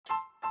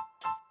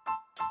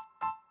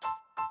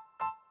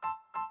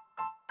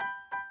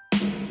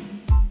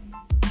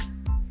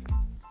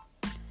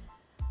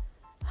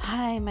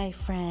Hi, my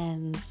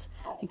friends.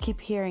 I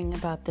keep hearing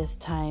about this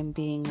time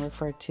being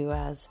referred to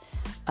as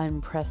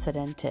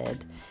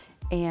unprecedented,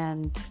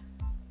 and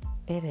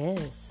it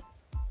is.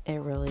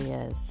 It really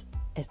is.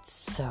 It's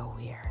so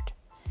weird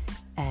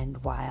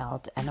and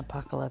wild and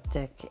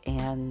apocalyptic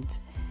and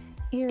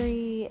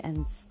eerie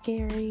and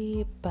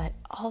scary, but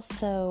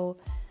also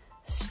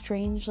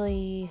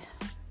strangely,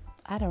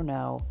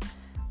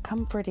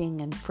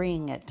 comforting and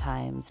freeing at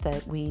times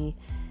that we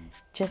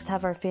just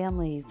have our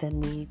families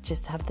and we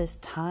just have this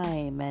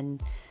time and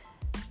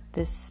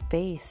this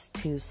space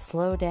to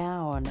slow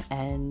down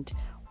and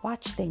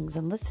watch things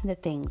and listen to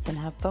things and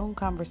have phone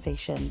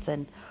conversations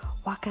and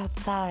walk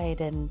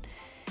outside. And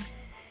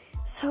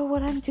so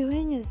what I'm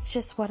doing is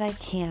just what I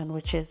can,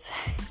 which is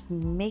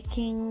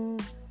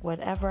making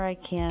whatever I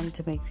can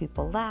to make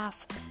people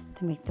laugh,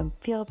 to make them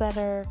feel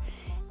better.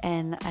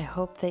 And I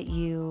hope that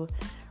you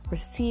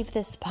receive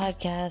this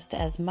podcast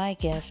as my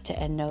gift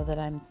and know that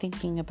I'm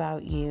thinking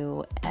about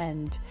you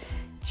and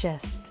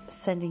just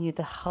sending you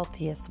the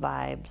healthiest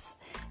vibes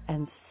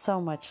and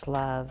so much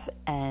love,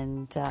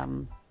 and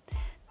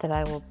that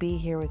I will be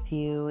here with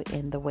you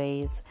in the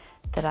ways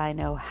that I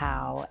know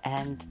how,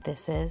 and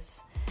this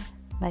is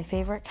my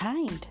favorite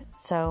kind.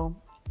 So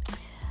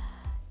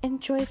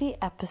enjoy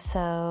the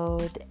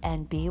episode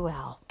and be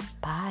well.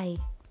 Bye.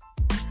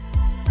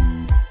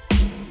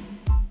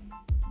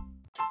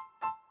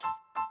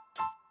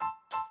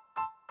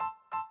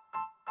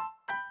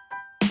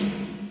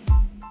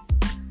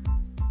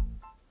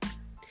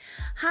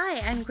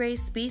 Hi, I'm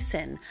Grace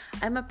Beeson.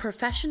 I'm a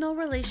professional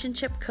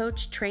relationship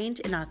coach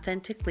trained in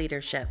authentic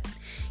leadership.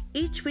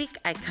 Each week,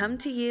 I come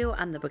to you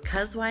on the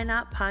Because Why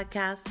Not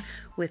podcast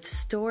with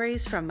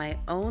stories from my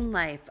own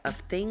life of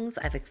things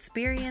I've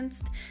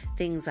experienced,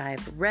 things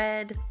I've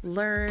read,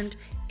 learned,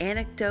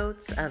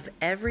 anecdotes of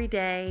every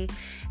day,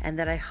 and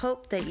that I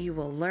hope that you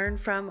will learn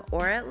from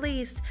or at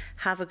least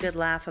have a good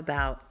laugh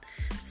about.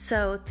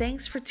 So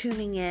thanks for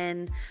tuning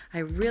in. I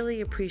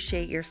really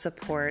appreciate your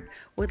support.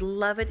 Would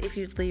love it if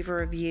you'd leave a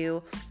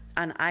review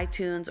on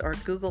iTunes or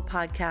Google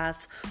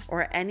Podcasts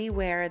or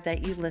anywhere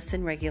that you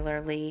listen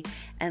regularly,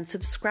 and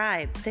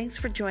subscribe. Thanks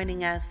for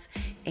joining us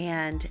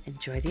and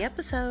enjoy the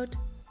episode.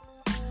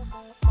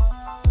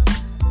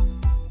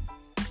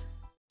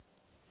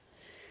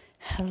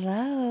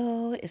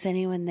 Hello, is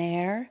anyone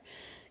there?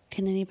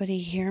 Can anybody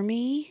hear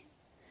me?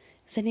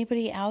 Is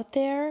anybody out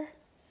there?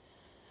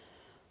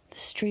 The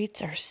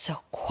streets are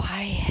so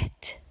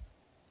quiet,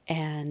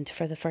 and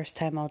for the first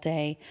time all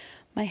day,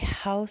 my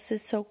house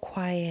is so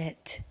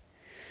quiet.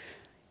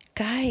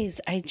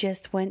 Guys, I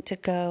just went to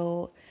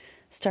go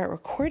start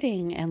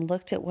recording and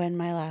looked at when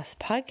my last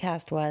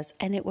podcast was,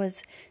 and it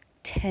was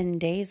 10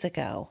 days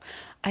ago.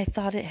 I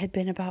thought it had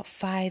been about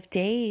 5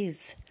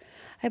 days.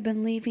 I've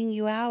been leaving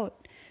you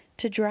out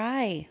to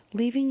dry,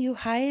 leaving you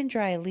high and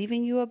dry,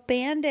 leaving you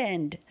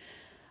abandoned.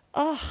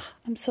 Oh,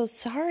 I'm so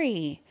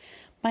sorry.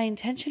 My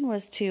intention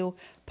was to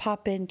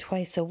pop in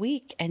twice a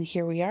week, and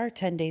here we are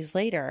 10 days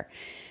later.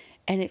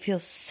 And it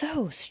feels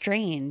so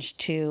strange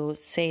to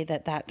say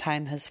that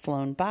time has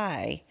flown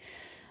by,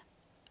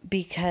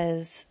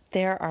 because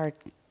there are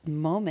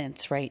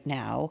moments right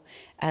now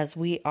as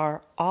we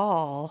are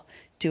all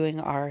doing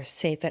our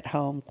safe at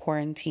home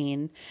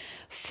quarantine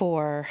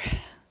for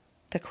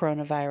the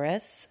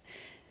coronavirus,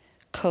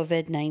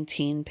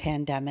 COVID-19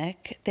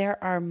 pandemic.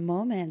 There are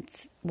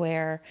moments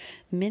where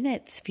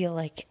minutes feel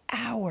like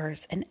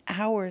hours and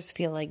hours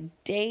feel like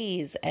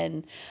days,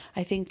 and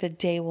I think the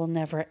day will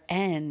never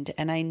end,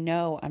 and I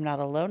know I'm not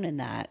alone in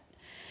that.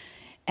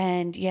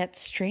 And yet,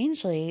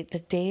 strangely, the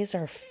days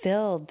are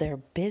filled, they're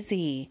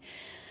busy,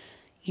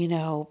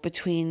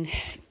 between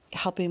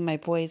helping my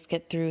boys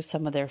get through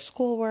some of their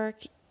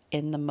schoolwork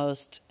in the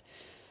most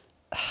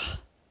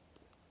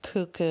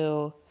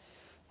cuckoo,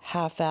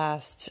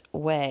 half-assed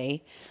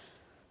way.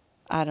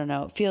 I don't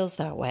know. It feels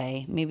that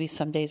way. Maybe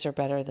some days are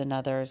better than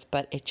others,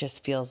 but it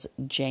just feels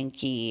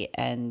janky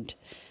and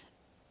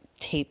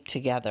taped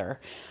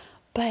together.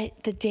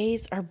 But the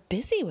days are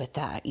busy with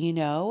that,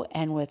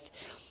 and with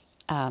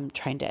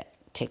trying to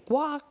take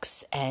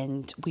walks,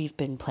 and we've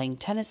been playing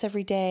tennis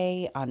every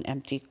day on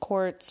empty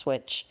courts,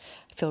 which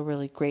I feel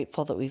really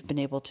grateful that we've been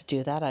able to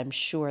do that. I'm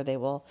sure they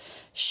will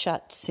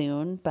shut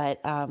soon,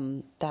 but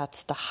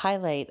that's the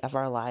highlight of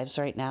our lives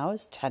right now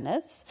is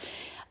tennis.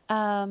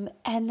 And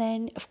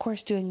then, of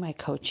course, doing my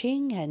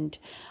coaching, and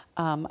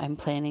I'm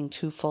planning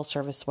 2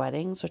 full-service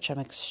weddings, which I'm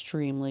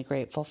extremely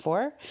grateful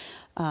for.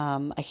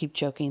 I keep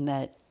joking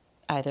that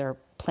either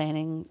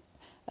planning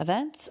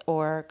events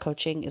or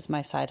coaching is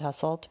my side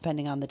hustle,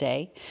 depending on the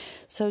day.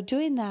 So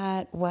doing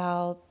that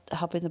while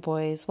helping the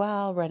boys,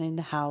 while running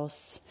the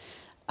house,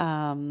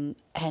 and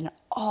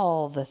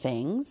all the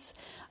things,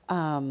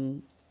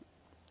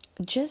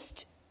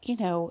 just,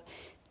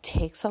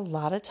 takes a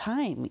lot of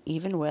time,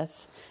 even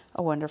with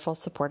a wonderful,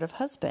 supportive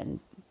husband.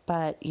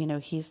 But,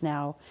 he's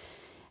now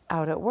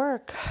out at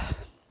work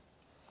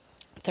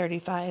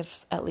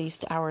 35 at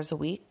least hours a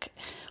week,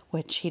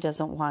 which he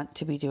doesn't want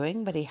to be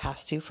doing, but he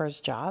has to for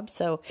his job.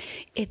 So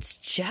it's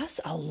just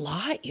a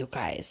lot, you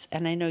guys.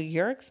 And I know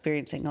you're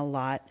experiencing a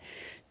lot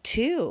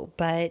too.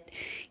 But,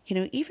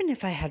 even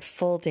if I had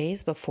full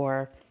days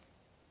before,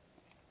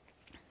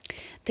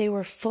 they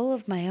were full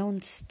of my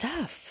own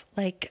stuff.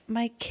 Like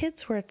my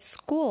kids were at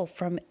school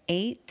from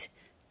 8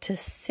 to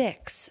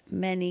 6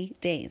 many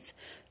days,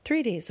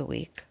 3 days a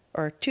week,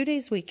 or 2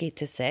 days a week, 8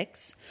 to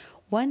 6,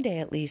 one day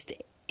at least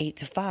 8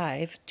 to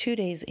 5, 2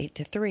 days, 8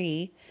 to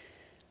 3.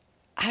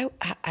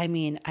 I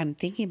mean, I'm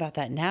thinking about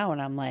that now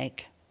and I'm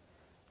like,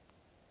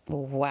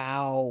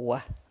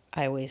 wow,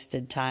 I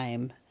wasted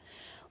time.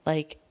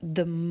 Like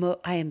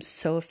I am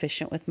so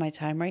efficient with my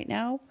time right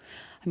now.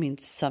 I mean,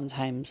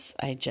 sometimes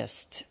I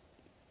just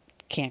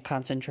can't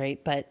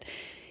concentrate, but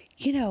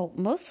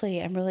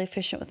mostly I'm really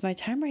efficient with my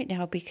time right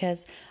now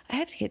because I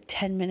have to get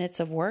 10 minutes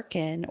of work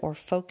in or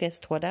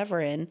focused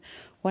whatever in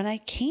when I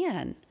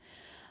can.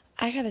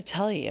 I got to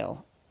tell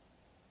you,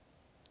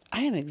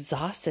 I am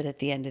exhausted at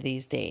the end of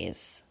these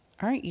days.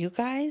 Aren't you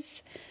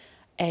guys?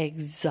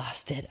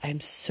 Exhausted. I'm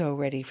so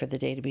ready for the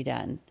day to be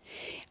done.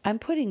 I'm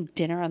putting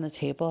dinner on the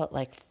table at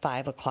like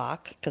 5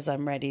 o'clock because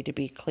I'm ready to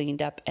be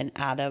cleaned up and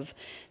out of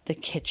the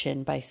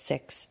kitchen by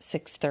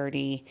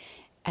 6:30.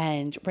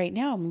 And right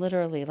now I'm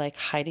literally like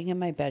hiding in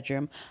my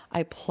bedroom.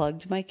 I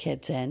plugged my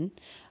kids in.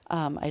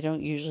 I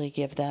don't usually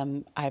give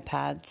them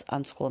iPads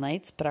on school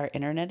nights, but our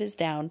internet is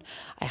down.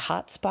 I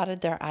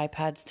hotspotted their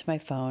iPads to my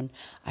phone.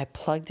 I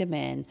plugged them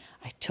in.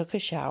 I took a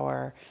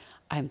shower.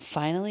 I'm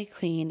finally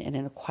clean and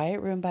in a quiet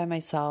room by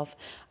myself.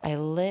 I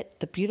lit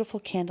the beautiful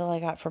candle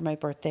I got for my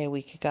birthday a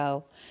week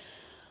ago.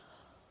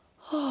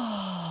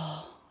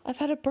 Oh, I've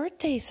had a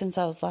birthday since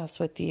I was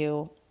last with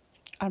you.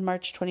 On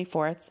March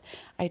 24th,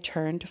 I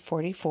turned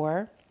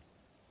 44.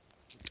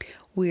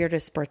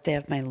 Weirdest birthday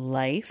of my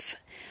life.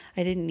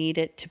 I didn't need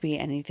it to be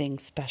anything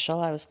special.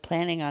 I was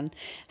planning on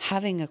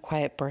having a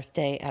quiet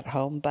birthday at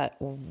home, but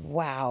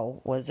wow,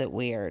 was it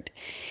weird.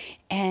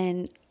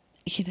 And,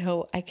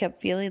 I kept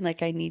feeling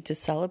like I need to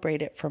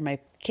celebrate it for my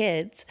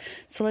kids.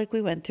 So like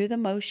we went through the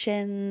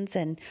motions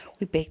and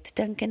we baked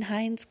Duncan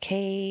Hines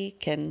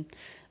cake and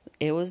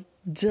it was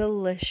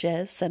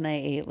delicious. And I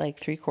ate like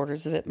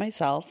 3/4 of it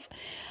myself.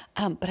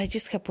 But I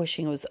just kept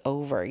wishing it was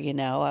over,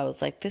 I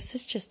was like, this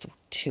is just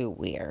too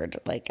weird.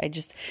 Like,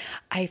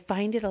 I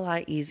find it a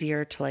lot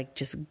easier to like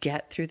just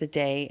get through the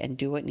day and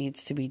do what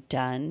needs to be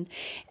done,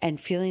 and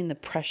feeling the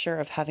pressure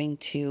of having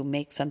to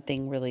make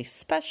something really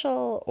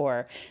special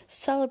or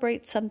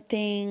celebrate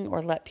something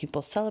or let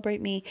people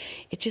celebrate me.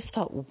 It just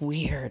felt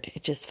weird.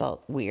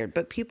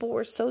 But people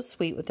were so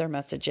sweet with their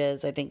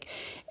messages. I think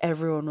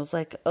everyone was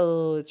like,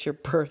 oh, it's your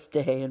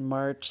birthday in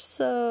March.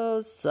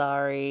 So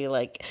sorry.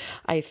 Like,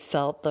 I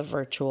felt the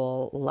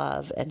virtual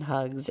love and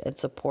hugs and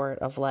support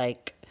of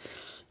like,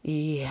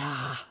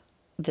 yeah,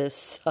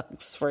 this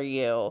sucks for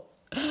you.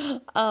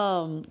 So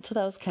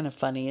that was kind of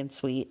funny and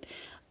sweet.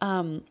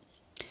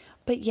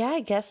 But yeah,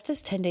 I guess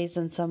this 10 days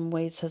in some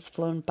ways has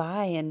flown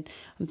by, and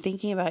I'm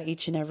thinking about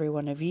each and every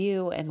one of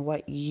you and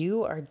what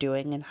you are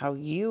doing and how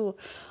you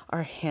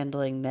are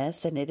handling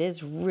this. And it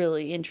is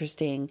really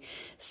interesting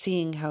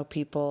seeing how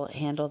people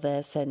handle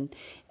this and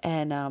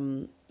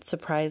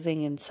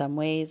surprising in some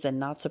ways and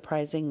not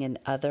surprising in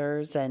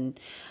others. And,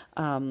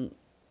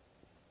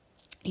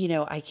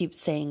 I keep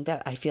saying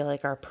that I feel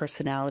like our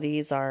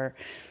personalities are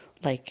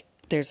like,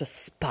 there's a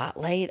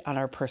spotlight on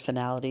our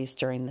personalities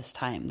during this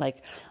time.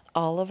 Like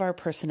all of our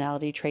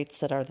personality traits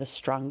that are the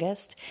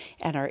strongest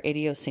and our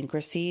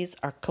idiosyncrasies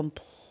are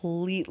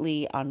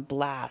completely on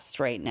blast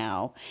right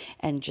now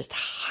and just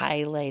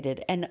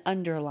highlighted and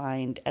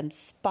underlined and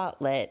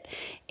spotlit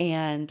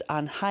and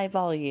on high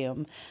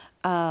volume.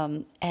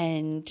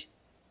 And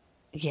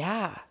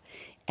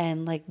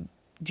like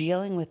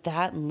dealing with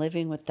that and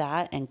living with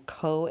that and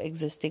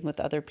coexisting with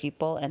other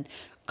people and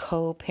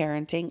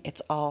co-parenting,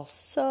 it's all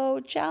so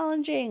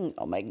challenging.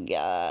 Oh my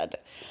God.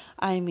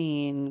 I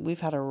mean,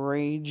 we've had a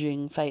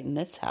raging fight in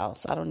this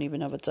house. I don't even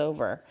know if it's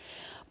over.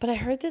 But I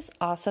heard this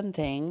awesome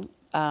thing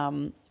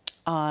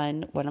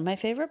on one of my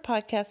favorite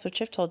podcasts,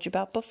 which I've told you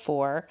about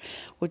before,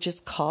 which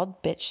is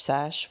called Bitch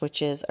Sesh,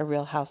 which is a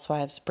Real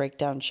Housewives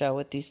breakdown show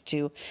with these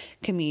two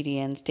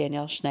comedians,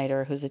 Danielle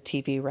Schneider, who's a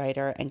TV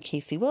writer, and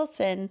Casey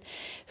Wilson,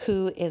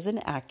 who is an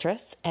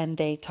actress, and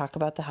they talk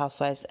about the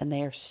housewives, and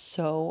they are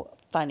so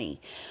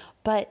funny.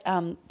 But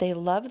they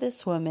love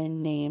this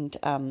woman named,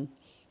 Heidi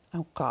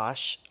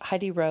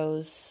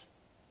Rose.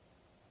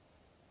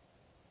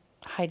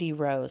 I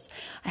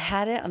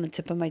had it on the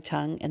tip of my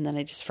tongue, and then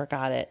I just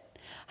forgot it.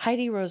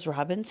 Heidi Rose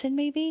Robinson,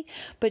 maybe,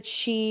 but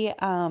she's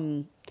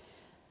an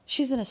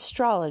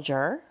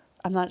astrologer.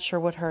 I'm not sure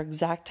what her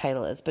exact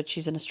title is, but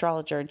she's an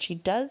astrologer, and she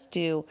does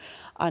do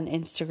on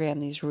Instagram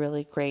these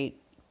really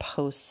great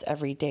posts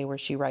every day where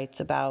she writes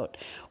about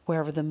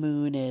wherever the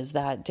moon is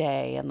that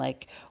day and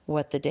like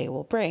what the day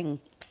will bring.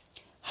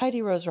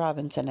 Heidi Rose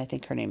Robinson, I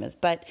think her name is.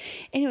 But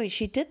anyway,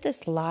 she did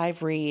this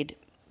live read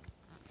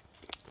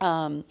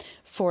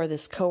for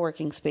this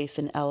co-working space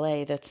in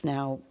LA that's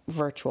now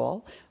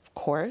virtual. of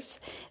course,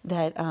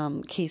 that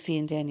Casey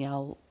and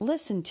Danielle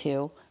listen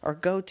to or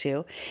go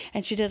to.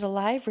 And she did a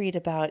live read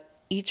about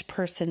each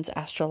person's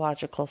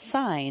astrological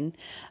sign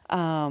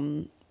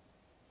and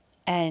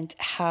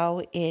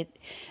how it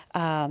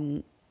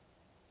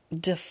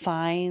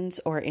defines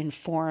or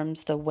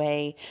informs the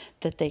way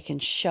that they can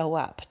show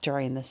up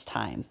during this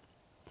time.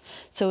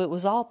 So it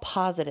was all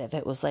positive.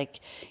 It was like,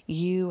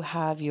 you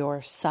have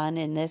your sun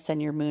in this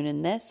and your moon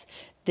in this.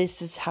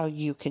 This is how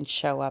you can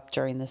show up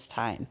during this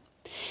time.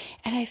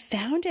 And I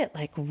found it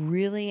like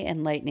really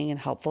enlightening and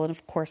helpful. And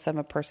of course, I'm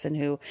a person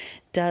who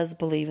does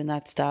believe in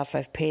that stuff.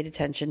 I've paid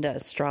attention to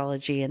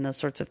astrology and those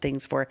sorts of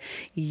things for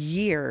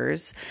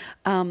years.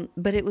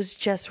 But it was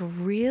just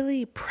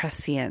really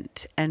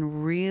prescient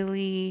and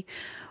really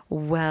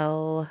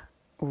well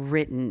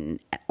written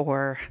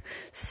or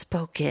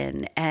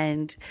spoken,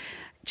 and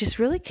just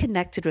really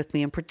connected with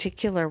me, in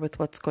particular with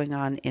what's going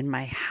on in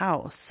my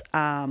house.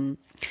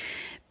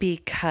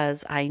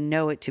 Because I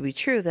know it to be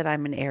true that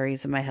I'm an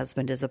Aries and my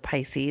husband is a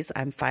Pisces.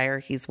 I'm fire,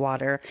 he's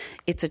water.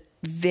 It's a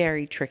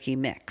very tricky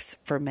mix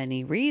for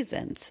many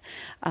reasons.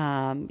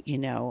 I'm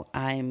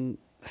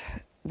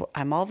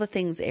all the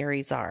things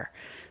Aries are: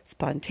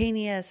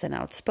 spontaneous and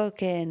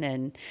outspoken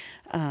and,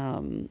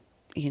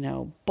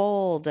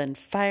 bold and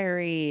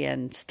fiery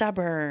and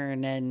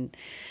stubborn,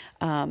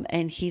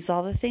 and he's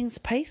all the things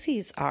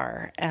Pisces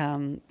are,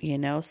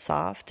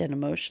 soft and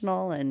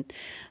emotional. And,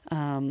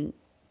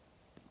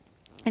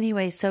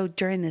 anyway, so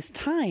during this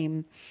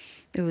time,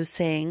 it was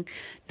saying,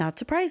 not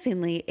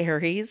surprisingly,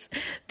 Aries,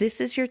 this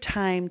is your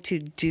time to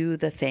do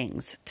the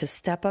things, to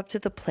step up to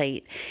the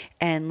plate,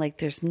 and like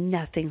there's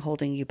nothing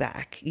holding you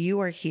back.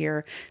 You are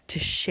here to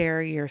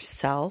share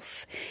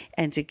yourself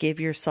and to give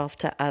yourself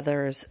to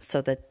others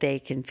so that they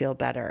can feel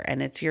better.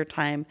 And it's your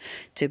time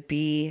to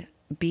be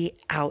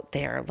out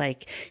there.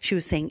 Like she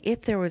was saying,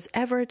 if there was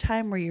ever a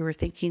time where you were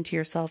thinking to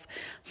yourself,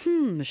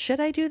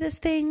 should I do this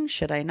thing?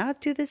 Should I not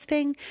do this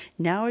thing?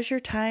 Now is your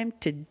time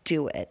to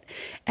do it.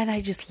 And I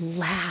just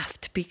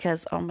laughed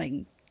because, oh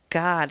my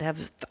God,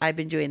 have I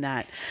been doing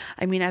that?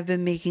 I mean, I've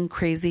been making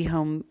crazy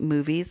home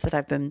movies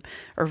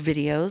or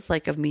videos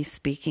like of me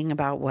speaking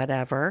about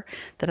whatever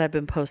that I've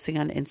been posting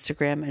on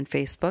Instagram and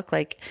Facebook,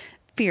 like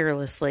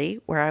fearlessly,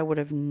 where I would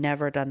have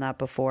never done that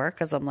before,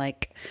 because I'm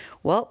like,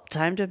 well,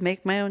 time to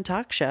make my own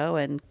talk show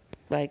and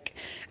like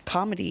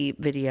comedy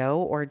video,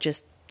 or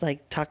just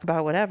like talk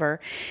about whatever.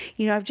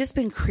 I've just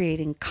been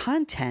creating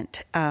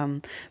content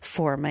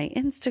for my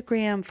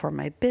Instagram, for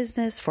my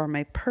business, for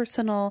my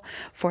personal,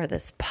 for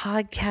this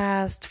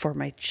podcast, for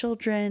my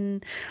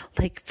children,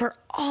 like for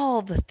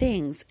all the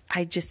things.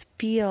 I just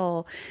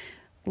feel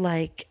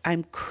like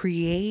I'm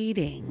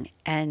creating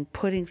and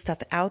putting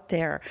stuff out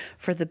there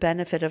for the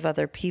benefit of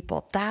other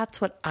people.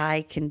 That's what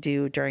I can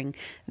do during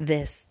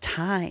this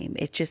time.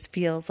 It just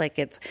feels like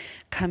it's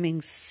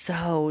coming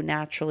so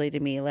naturally to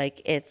me.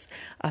 Like it's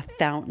a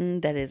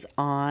fountain that is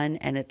on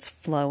and it's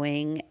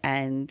flowing,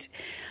 and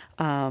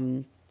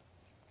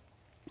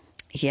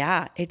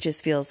it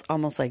just feels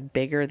almost like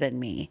bigger than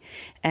me.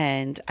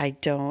 And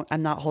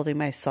I'm not holding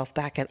myself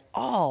back at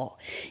all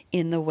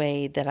in the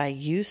way that I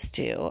used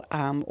to.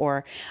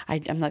 Or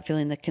I'm not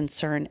feeling the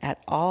concern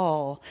at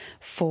all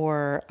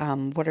for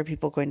what are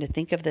people going to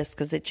think of this,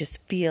 because it just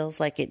feels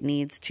like it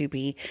needs to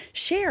be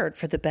shared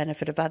for the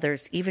benefit of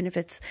others, even if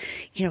it's,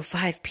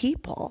 5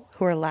 people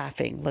who are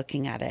laughing,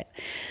 looking at it.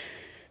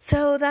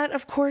 So that,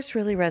 of course,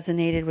 really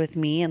resonated with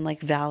me and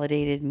like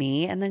validated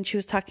me. And then she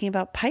was talking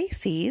about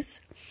Pisces,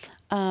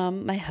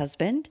 my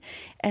husband,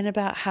 and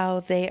about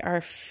how they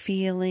are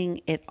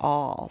feeling it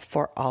all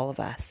for all of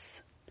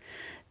us.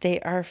 They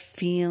are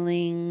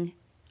feeling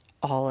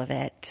all of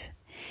it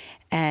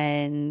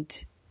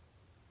and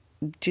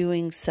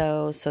doing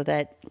so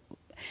that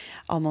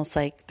almost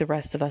like the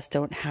rest of us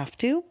don't have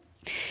to.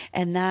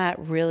 And that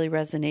really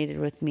resonated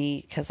with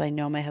me, because I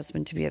know my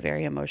husband to be a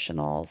very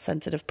emotional,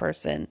 sensitive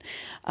person,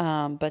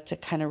 but to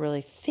kind of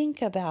really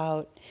think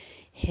about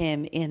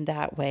him in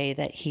that way,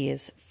 that he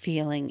is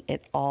feeling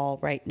it all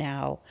right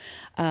now,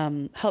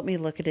 helped me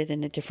look at it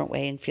in a different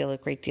way and feel a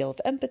great deal of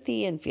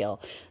empathy and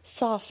feel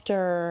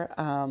softer,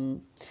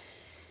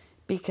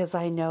 because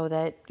I know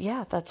that,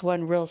 that's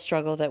one real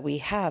struggle that we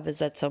have, is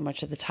that so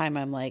much of the time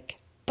I'm like,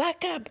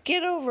 back up,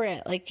 get over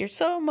it, like you're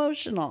so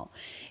emotional.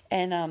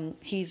 And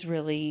he's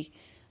really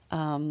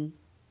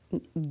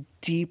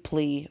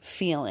deeply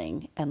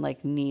feeling and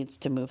like needs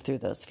to move through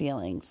those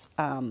feelings.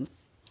 And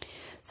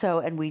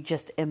we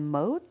just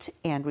emote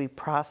and we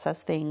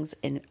process things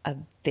in a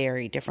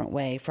very different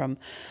way from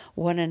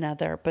one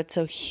another. But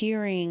so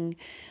hearing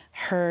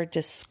her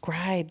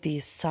describe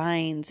these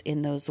signs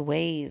in those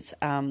ways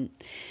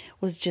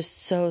was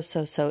just so,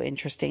 so, so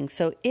interesting.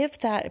 So if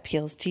that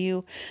appeals to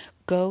you,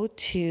 go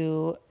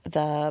to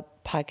the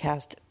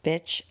podcast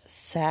Bitch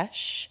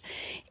Sesh,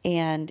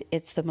 and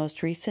it's the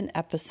most recent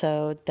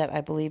episode that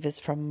I believe is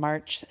from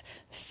March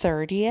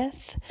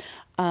 30th.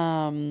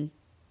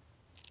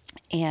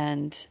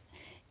 And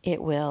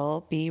it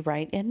will be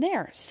right in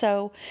there.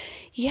 So,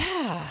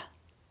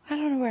 I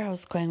don't know where I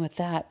was going with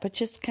that, but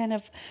just kind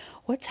of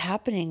what's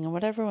happening and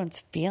what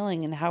everyone's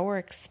feeling and how we're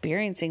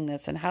experiencing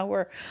this and how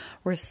we're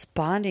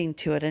responding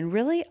to it. And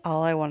really,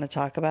 all I want to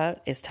talk about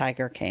is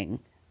Tiger King.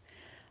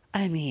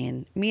 I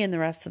mean, me and the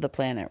rest of the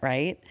planet,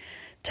 right?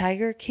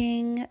 Tiger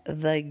King,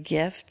 the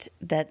gift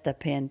that the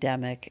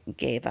pandemic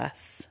gave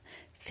us.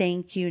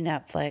 Thank you,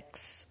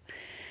 Netflix.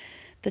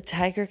 The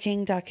Tiger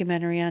King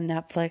documentary on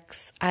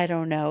Netflix, I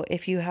don't know.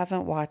 If you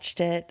haven't watched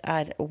it,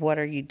 what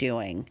are you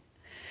doing?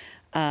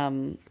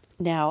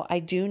 Now, I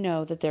do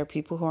know that there are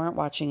people who aren't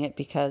watching it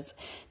because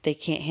they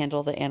can't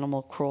handle the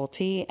animal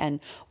cruelty. And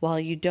while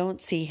you don't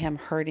see him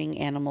hurting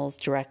animals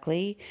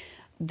directly,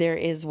 there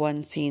is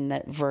one scene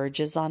that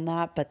verges on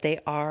that, but they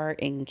are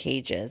in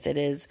cages. It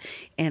is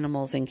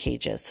animals in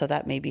cages, so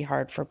that may be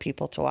hard for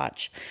people to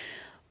watch.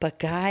 But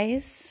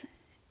guys,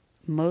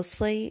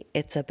 mostly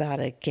it's about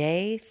a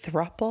gay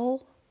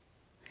throuple.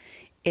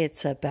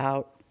 It's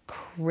about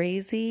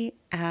crazy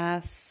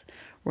ass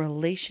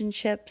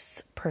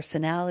relationships,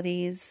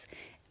 personalities,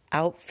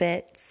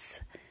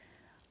 outfits,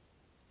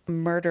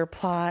 murder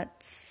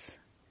plots.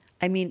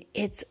 I mean,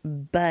 it's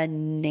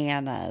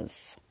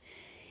bananas.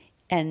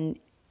 And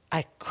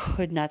I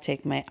could not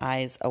take my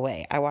eyes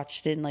away. I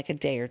watched it in like a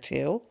day or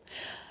two.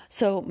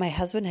 So my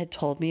husband had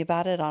told me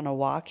about it on a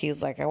walk. He was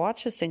like, I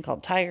watched this thing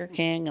called Tiger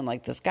King, and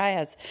like this guy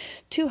has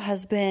two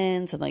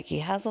husbands, and like he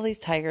has all these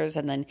tigers,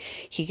 and then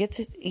he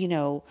gets,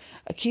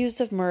 accused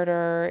of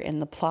murder in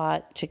the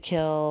plot to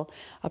kill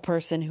a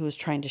person who was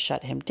trying to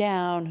shut him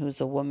down,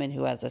 who's a woman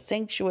who has a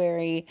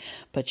sanctuary,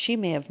 but she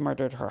may have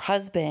murdered her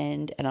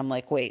husband. And I'm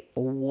like, wait,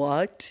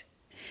 what?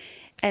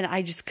 And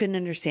I just couldn't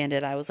understand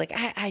it. I was like,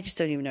 I just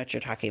don't even know what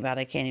you're talking about.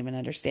 I can't even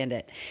understand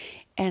it.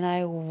 And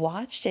I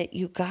watched it.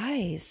 You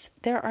guys,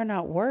 there are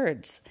not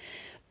words.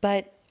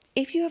 But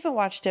if you haven't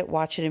watched it,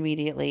 watch it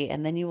immediately.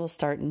 And then you will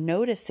start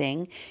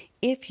noticing,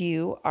 if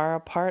you are a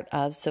part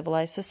of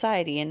civilized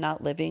society and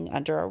not living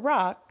under a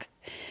rock,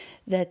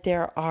 that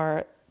there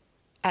are,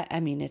 I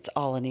mean, it's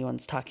all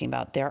anyone's talking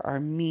about. There are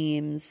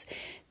memes.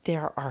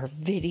 There are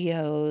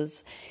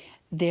videos.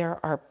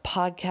 There are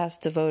podcasts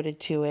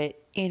devoted to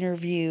it,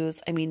 interviews.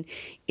 I mean,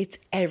 it's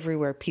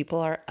everywhere. People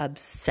are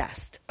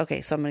obsessed. Okay,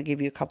 so I'm going to give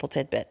you a couple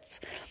tidbits.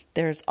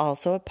 There's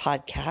also a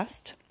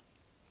podcast.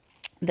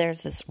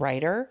 There's this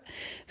writer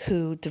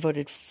who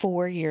devoted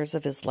 4 years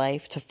of his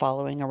life to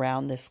following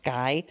around this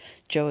guy,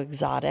 Joe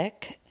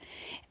Exotic.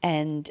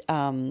 And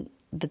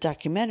the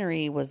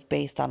documentary was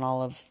based on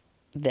all of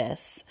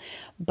this,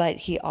 but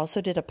he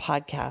also did a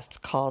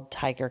podcast called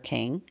Tiger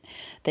King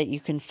that you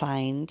can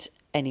find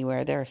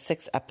anywhere. There are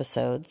 6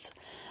 episodes.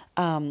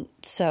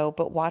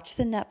 But watch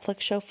the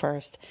Netflix show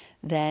first,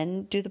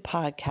 then do the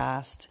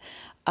podcast.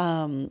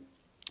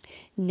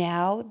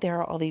 Now there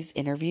are all these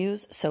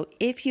interviews. So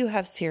if you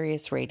have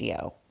Sirius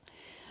Radio,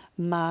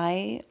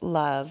 my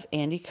love,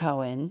 Andy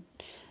Cohen,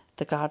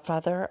 the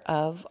godfather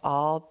of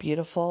all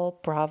beautiful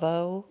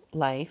Bravo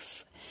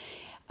life,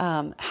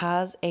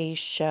 has a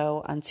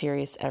show on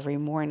Sirius every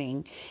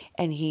morning,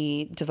 and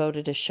he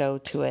devoted a show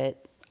to it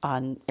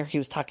he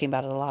was talking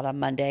about it a lot on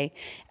Monday,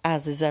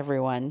 as is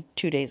everyone,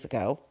 2 days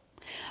ago.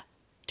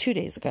 2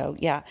 days ago,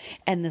 yeah.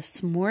 And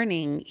this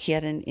morning he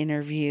had an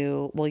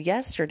interview,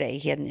 yesterday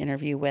he had an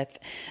interview with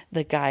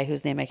the guy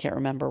whose name I can't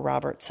remember,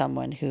 Robert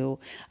someone, who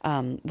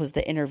was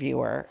the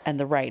interviewer and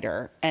the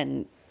writer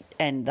and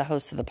the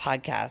host of the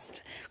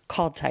podcast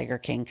called Tiger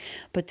King.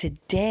 But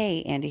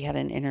today Andy had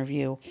an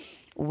interview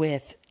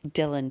with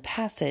Dylan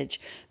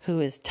Passage, who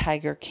is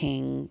Tiger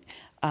King,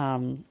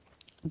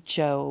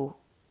 Joe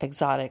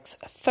Exotic's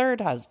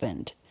third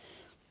husband.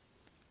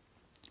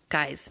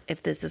 Guys,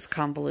 if this is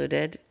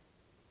convoluted,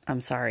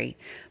 I'm sorry.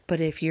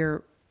 But if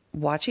you're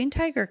watching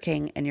Tiger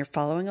King and you're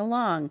following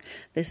along,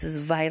 this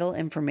is vital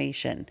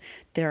information.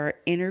 There are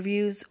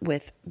interviews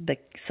with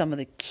some of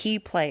the key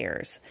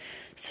players.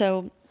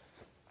 So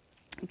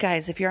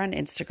guys, if you're on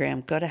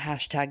Instagram, go to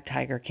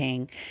 #Tiger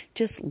King.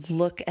 Just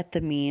look at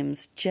the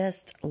memes.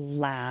 Just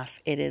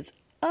laugh. It is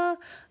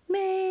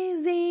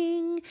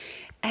amazing.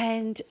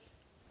 And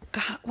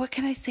God, what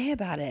can I say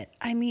about it?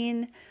 I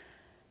mean,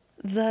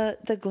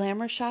 the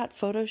glamour shot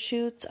photo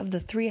shoots of the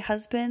 3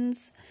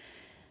 husbands,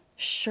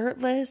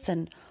 shirtless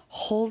and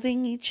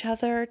holding each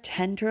other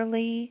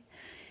tenderly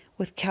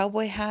with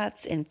cowboy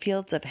hats in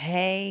fields of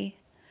hay.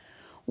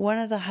 One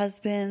of the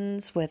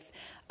husbands with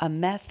a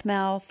meth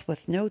mouth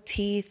with no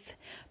teeth.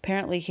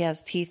 Apparently he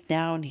has teeth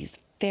now and he's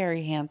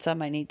very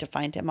handsome. I need to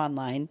find him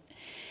online.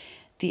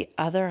 The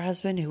other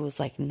husband, who was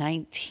like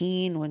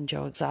 19 when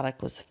Joe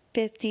Exotic was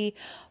 50.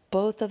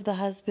 Both of the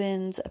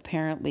husbands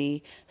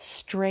apparently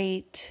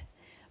straight,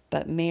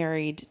 but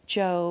married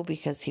Joe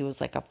because he was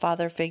like a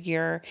father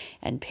figure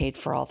and paid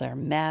for all their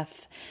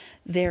meth.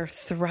 Their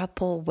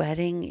throuple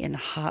wedding in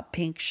hot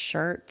pink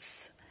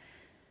shirts.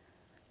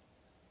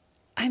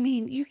 I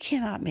mean, you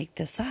cannot make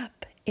this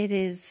up. It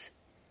is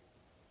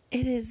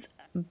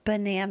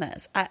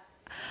bananas.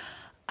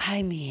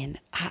 I mean,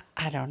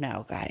 I don't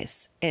know,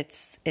 guys.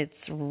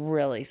 It's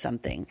really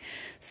something.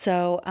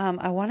 So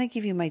I want to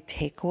give you my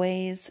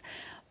takeaways,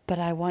 but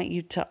I want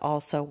you to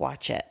also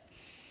watch it.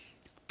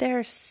 there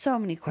are so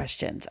many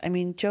questions. I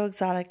mean, Joe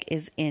Exotic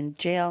is in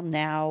jail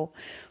now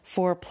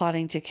for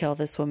plotting to kill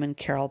this woman,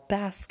 Carol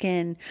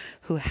Baskin,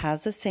 who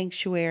has a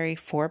sanctuary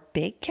for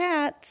big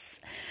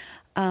cats.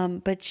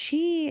 But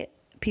she,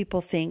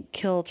 people think,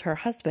 killed her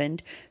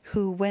husband,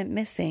 who went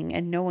missing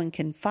and no one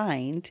can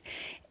find.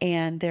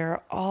 And there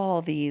are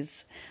all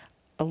these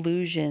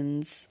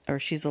allusions, or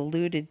she's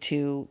alluded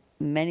to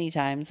many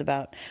times,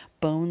 about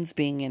bones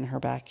being in her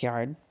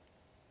backyard.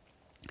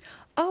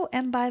 Oh,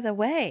 and by the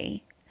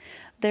way,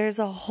 there's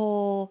a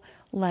whole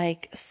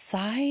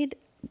side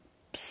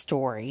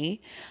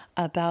story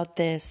about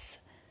this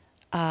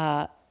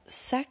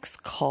sex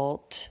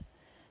cult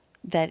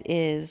that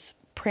is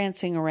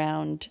prancing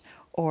around,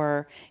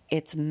 or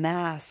its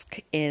mask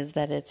is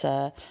that it's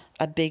a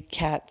big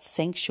cat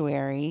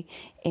sanctuary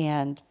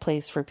and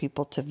place for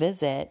people to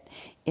visit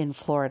in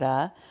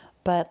Florida.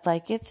 But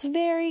it's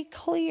very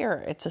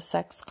clear it's a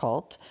sex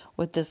cult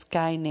with this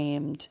guy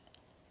named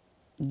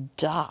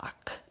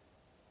Doc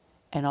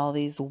and all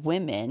these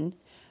women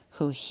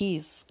who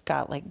he's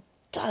got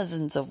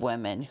dozens of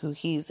women who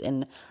he's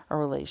in a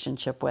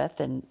relationship with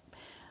and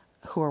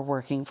who are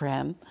working for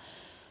him.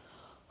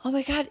 Oh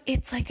my God,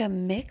 it's like a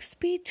mix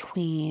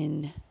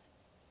between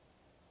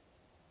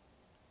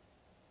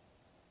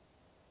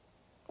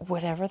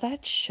whatever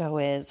that show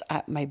is.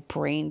 My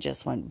brain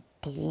just went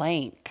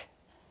blank.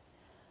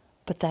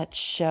 But that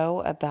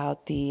show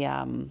about the,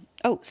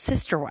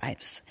 Sister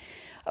Wives.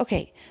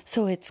 Okay,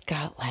 so it's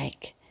got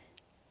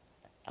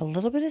a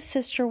little bit of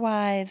Sister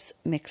Wives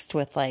mixed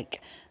with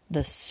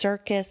the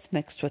circus,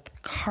 mixed with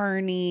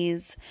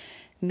carnies,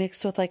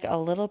 mixed with a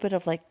little bit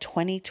of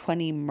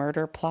 2020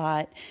 murder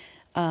plot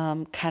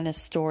kind of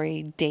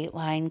story,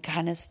 Dateline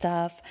kind of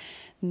stuff,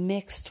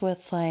 mixed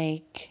with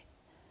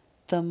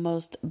the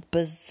most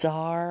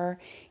bizarre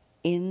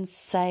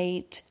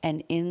insight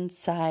and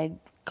inside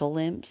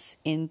glimpse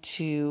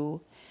into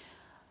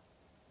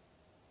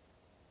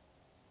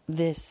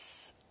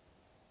this,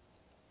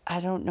 I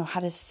don't know how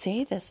to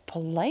say this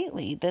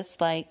politely, this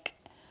I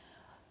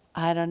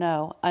don't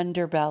know,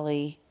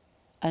 underbelly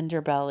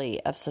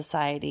of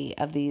society,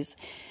 of these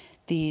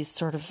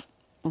sort of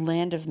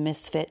land of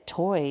misfit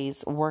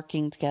toys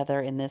working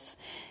together in this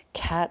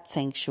cat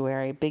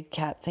sanctuary, big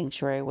cat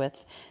sanctuary,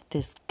 with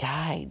this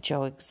guy,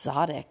 Joe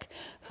Exotic,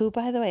 who,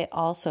 by the way,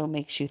 also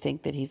makes you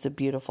think that he's a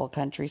beautiful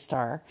country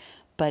star,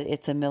 but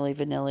it's a Milli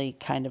Vanilli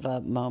kind of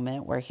a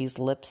moment where he's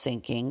lip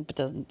syncing but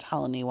doesn't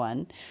tell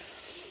anyone.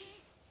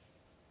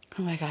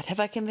 Oh my God, have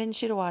I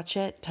convinced you to watch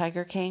it,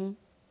 Tiger King?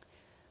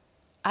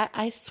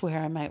 I swear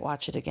I might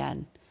watch it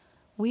again.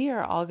 We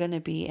are all going to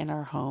be in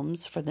our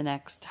homes for the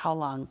next, how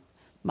long?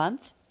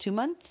 Month? 2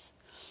 months?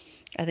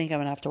 I think I'm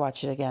going to have to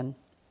watch it again.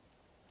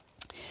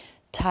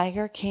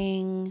 Tiger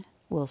King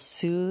will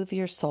soothe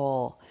your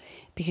soul,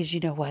 because you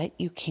know what?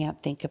 You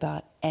can't think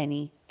about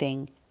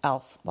anything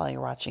else while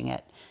you're watching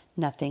it.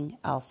 Nothing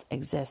else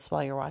exists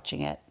while you're watching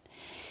it.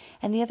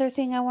 And the other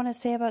thing I want to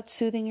say about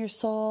soothing your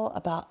soul,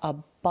 about a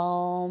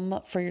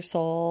balm for your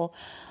soul,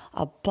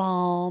 a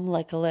balm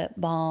like a lip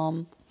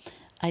balm.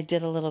 I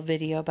did a little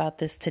video about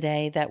this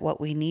today, that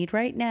what we need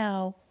right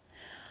now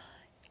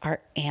are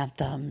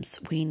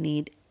anthems. We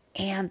need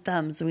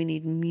anthems. We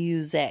need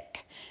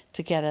music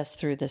to get us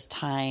through this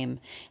time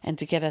and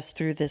to get us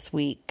through this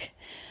week.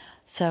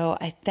 So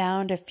I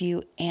found a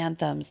few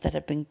anthems that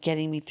have been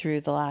getting me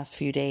through the last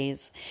few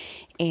days,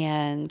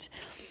 and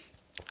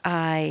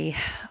I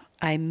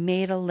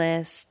made a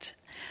list.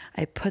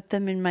 I put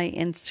them in my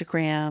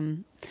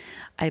Instagram.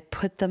 I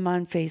put them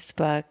on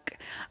Facebook.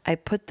 I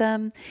put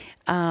them,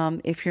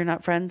 if you're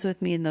not friends with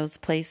me in those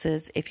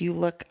places, if you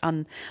look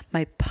on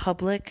my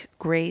public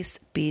Grace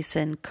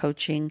Beeson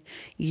Coaching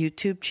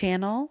YouTube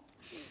channel,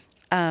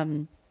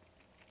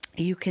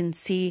 you can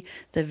see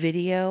the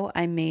video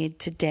I made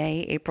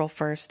today, April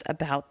 1st,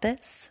 about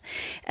this.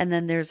 And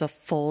then there's a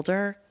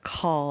folder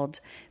called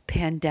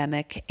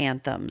Pandemic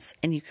Anthems,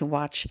 and you can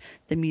watch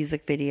the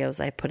music videos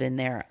I put in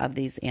there of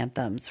these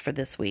anthems for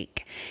this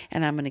week.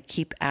 And I'm going to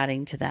keep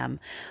adding to them.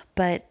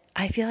 But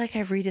I feel like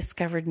I've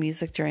rediscovered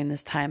music during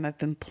this time. I've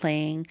been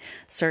playing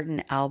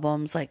certain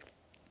albums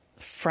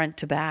front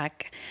to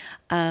back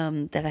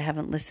that I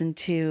haven't listened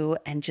to,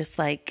 and just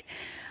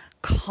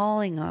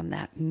calling on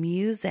that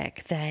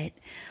music that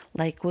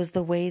was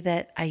the way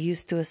that I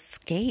used to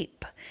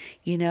escape,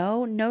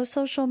 no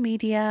social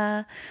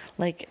media,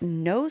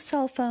 no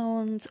cell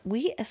phones.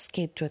 We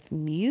escaped with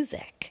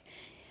music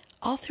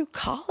all through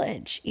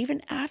college,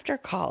 even after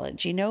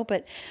college,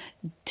 but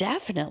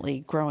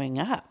definitely growing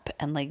up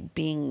and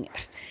being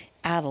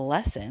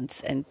adolescents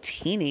and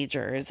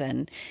teenagers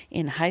and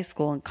in high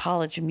school and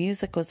college.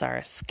 Music was our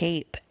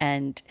escape,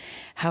 and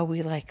how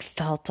we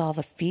felt all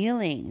the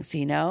feelings,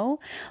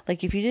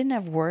 if you didn't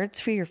have words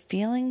for your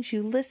feelings,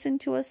 you listened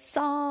to a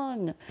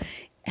song.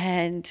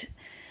 And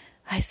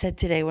I said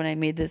today when I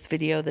made this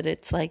video that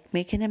it's like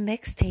making a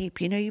mixtape.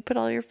 You put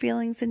all your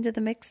feelings into the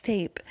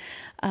mixtape.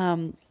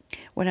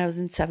 When I was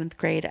in 7th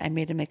grade, I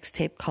made a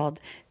mixtape called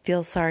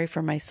Feel Sorry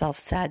for Myself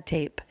Sad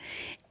Tape.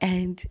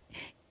 And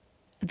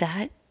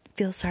that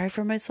Feel Sorry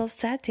for Myself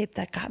sad tape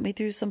that got me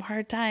through some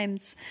hard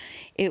times.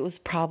 It was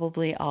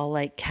probably all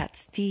like Cat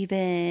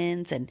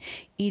Stevens and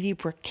Edie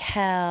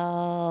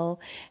Brickell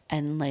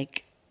and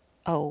like,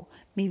 oh,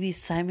 maybe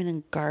Simon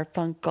and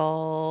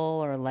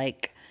Garfunkel, or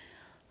like,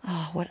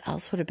 oh, what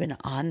else would have been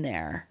on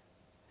there?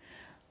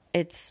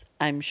 It's,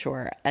 I'm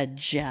sure, a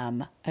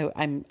gem.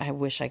 I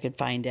wish I could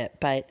find it,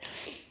 but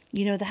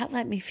that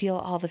let me feel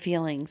all the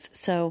feelings.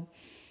 So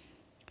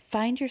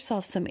find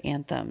yourself some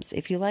anthems.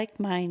 If you like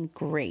mine,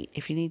 great.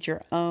 If you need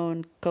your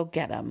own, go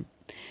get them.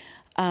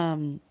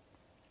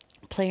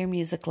 Play your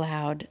music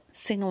loud,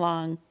 sing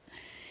along,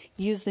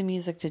 use the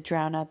music to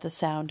drown out the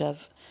sound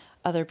of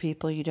other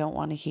people you don't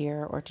want to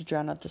hear, or to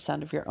drown out the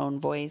sound of your own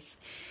voice.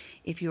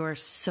 If you are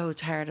so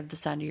tired of the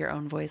sound of your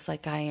own voice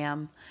like I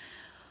am,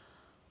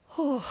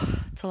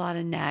 it's a lot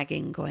of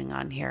nagging going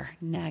on here.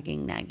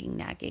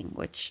 Nagging,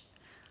 which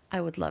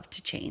I would love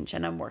to change,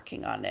 and I'm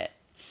working on it.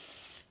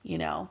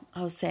 I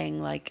was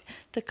saying, like,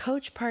 the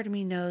coach part of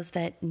me knows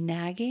that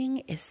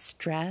nagging is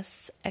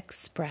stress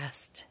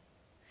expressed.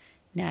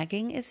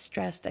 Nagging is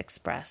stress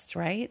expressed,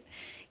 right?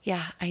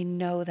 Yeah, I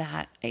know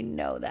that.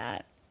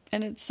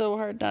 And it's so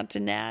hard not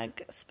to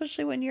nag,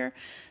 especially when you're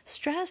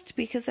stressed,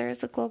 because there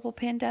is a global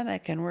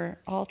pandemic and we're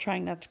all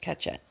trying not to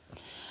catch it.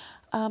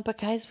 But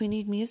guys, we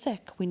need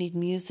music. We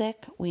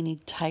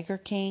need Tiger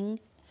King.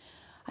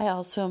 I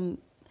also am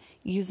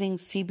using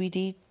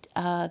CBD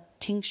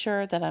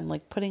tincture that I'm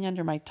like putting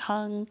under my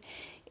tongue.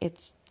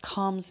 It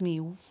calms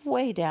me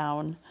way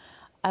down.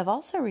 I've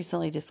also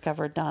recently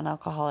discovered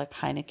non-alcoholic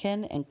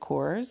Heineken and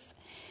Coors,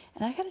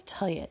 and I gotta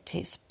tell you, it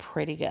tastes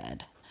pretty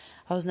good.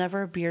 I was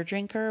never a beer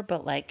drinker,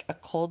 but like a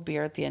cold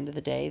beer at the end of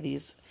the day,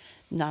 these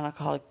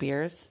non-alcoholic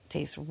beers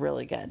taste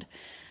really good.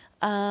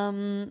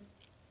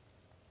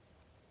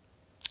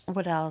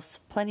 What else?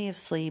 Plenty of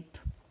sleep.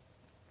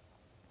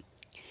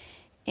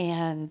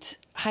 And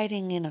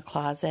hiding in a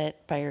closet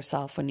by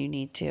yourself when you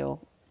need to.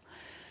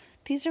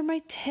 These are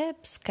my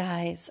tips,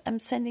 guys. I'm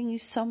sending you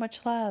so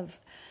much love.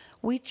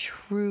 We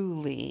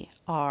truly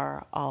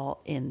are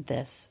all in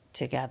this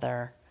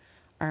together,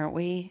 aren't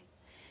we?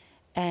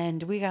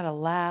 And we got to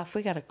laugh,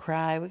 we got to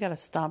cry, we got to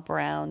stomp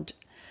around.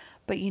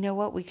 But you know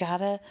what? We got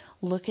to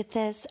look at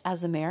this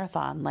as a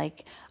marathon.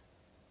 Like,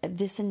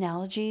 this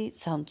analogy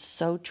sounds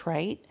so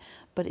trite,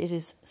 but it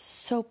is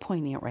so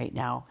poignant right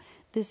now.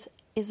 This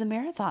is a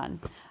marathon.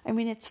 I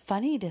mean, it's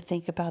funny to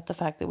think about the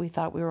fact that we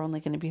thought we were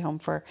only going to be home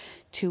for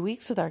 2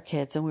 weeks with our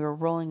kids, and we were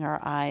rolling our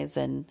eyes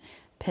and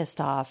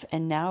pissed off.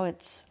 And now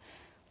it's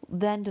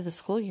the end of the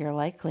school year,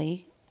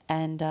 likely,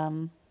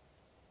 and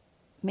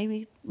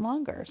maybe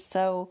longer.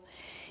 So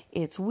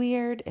it's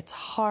weird, it's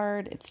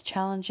hard, it's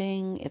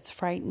challenging, it's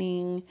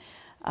frightening,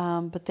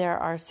 but there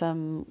are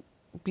some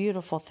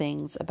beautiful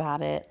things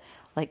about it,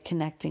 like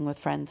connecting with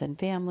friends and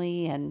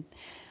family, and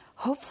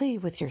hopefully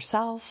with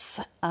yourself,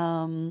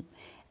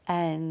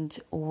 and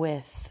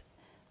with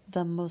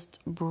the most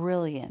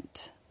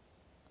brilliant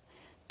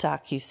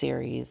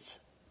docuseries,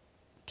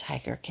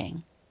 Tiger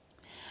King.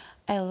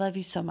 I love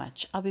you so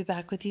much. I'll be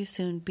back with you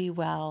soon. Be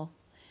well.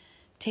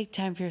 Take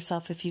time for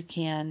yourself if you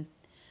can.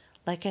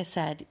 Like I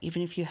said,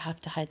 even if you have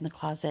to hide in the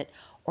closet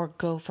or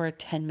go for a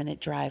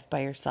 10-minute drive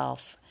by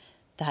yourself,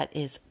 that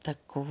is the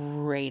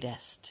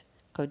greatest.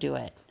 Go do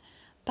it.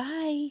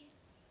 Bye.